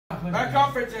Back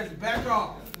off, Fantasia. Back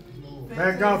off.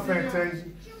 Back off, Fantasia.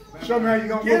 Show me how you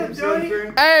gonna move yourself.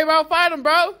 Hey, bro, fight him,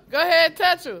 bro. Go ahead and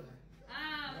touch him.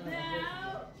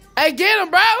 Hey, get him,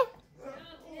 bro.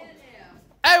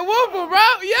 Hey, whoop him,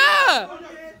 bro. Yeah.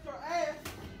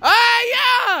 Hey,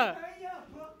 yeah.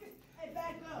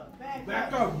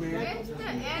 Back up, man.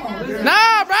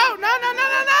 Nah, bro. No.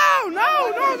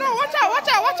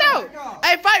 Watch out.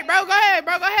 Hey, fight, bro. Go ahead,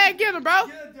 bro. Go ahead and get him, bro.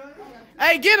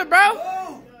 Hey, get him,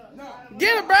 bro.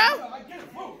 Get him, bro.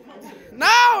 No.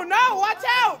 Watch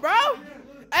out, bro.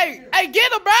 Hey,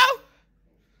 get him, bro.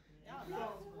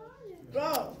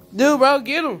 Dude, bro,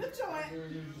 get him.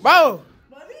 Bro.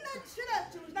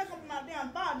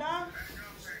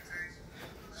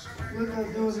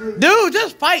 Dude,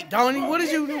 just fight, Donnie. What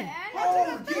is you doing?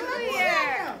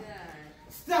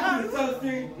 Stop it,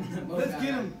 Dusty. Let's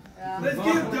get him. Let's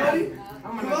get him, Donnie.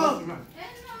 Come on.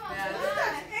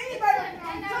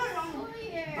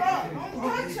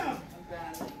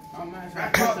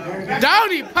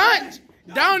 Donnie, punch.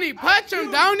 Donnie, punch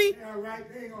him, Donnie.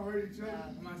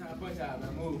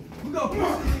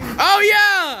 Oh,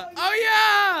 yeah.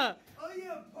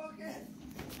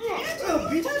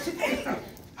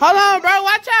 Hold on, bro.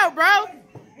 Watch out, bro.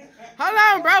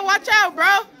 Watch out,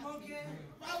 bro.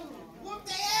 Whoop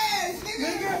their ass,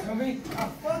 nigga. I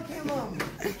fuck him up.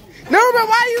 No, bro,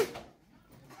 why you?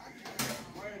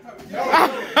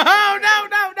 Oh, no.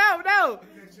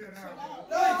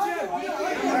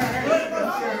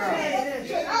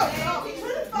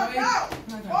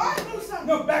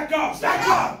 No, back off. Hey.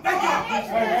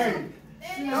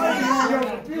 Get on your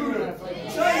computer.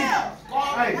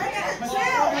 Hey,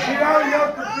 get out of your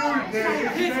computer,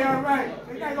 man. They all right.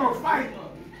 They not gonna fight.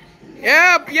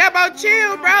 Yeah, bro,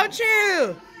 chill.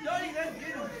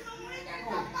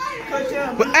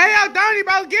 But, hey, yo, Donnie,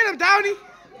 bro, get him, Donnie.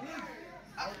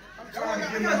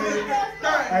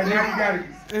 Hey, now you gotta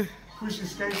push your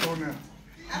skates on them.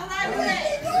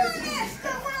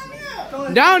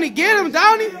 Donnie, get him,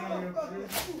 Donnie.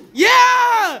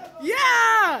 Yeah.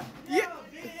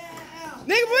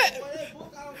 Nigga, what?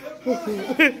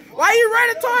 Why you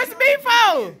running towards me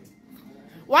for?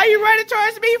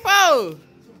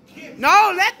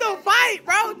 No, let them fight,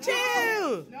 bro.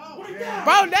 Chill.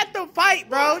 Bro, let them fight,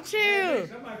 bro. Chill.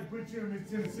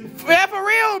 Yeah, for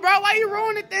real, bro. Why you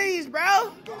ruining things,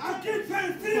 bro?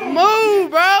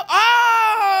 Move, bro. Oh.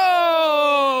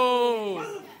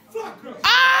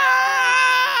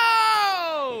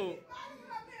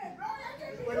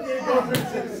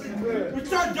 Put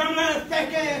your dumb ass,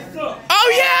 fake ass up. Oh,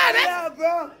 yeah.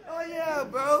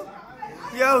 Bro.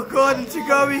 Yo, Gordon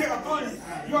Chigobi.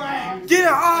 Get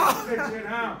it off.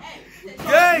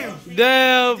 Game.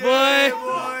 Damn, boy.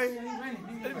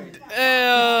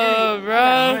 Damn,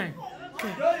 bro.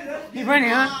 You running,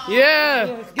 huh?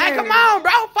 Yeah. Hey, come on,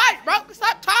 bro. Fight, bro.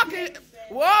 Stop talking.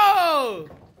 Whoa.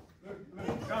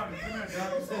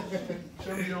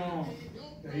 Show me your arm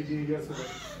that he did yesterday.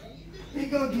 He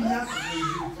gonna do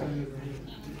nothing.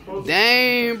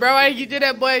 Dang, bro. Why you did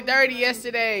that boy dirty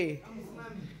yesterday?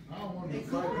 I don't want to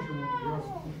fight with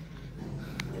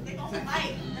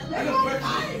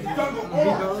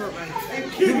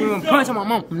him. You gonna punch on my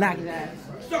mom, knock his ass.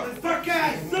 Shut the fuck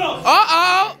ass up.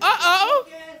 Uh-oh.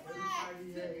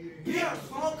 Yeah,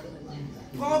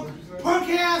 punk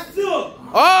ass up.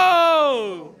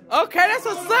 Oh. Okay, that's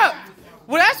what's up.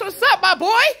 Well, that's what's up, my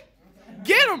boy.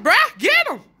 Get him, bruh. Get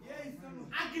him.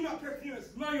 I get up here and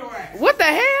smell your ass. What the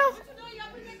hell?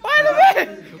 Wait a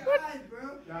minute.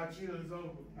 Y'all chill, it's over.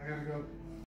 I gotta go.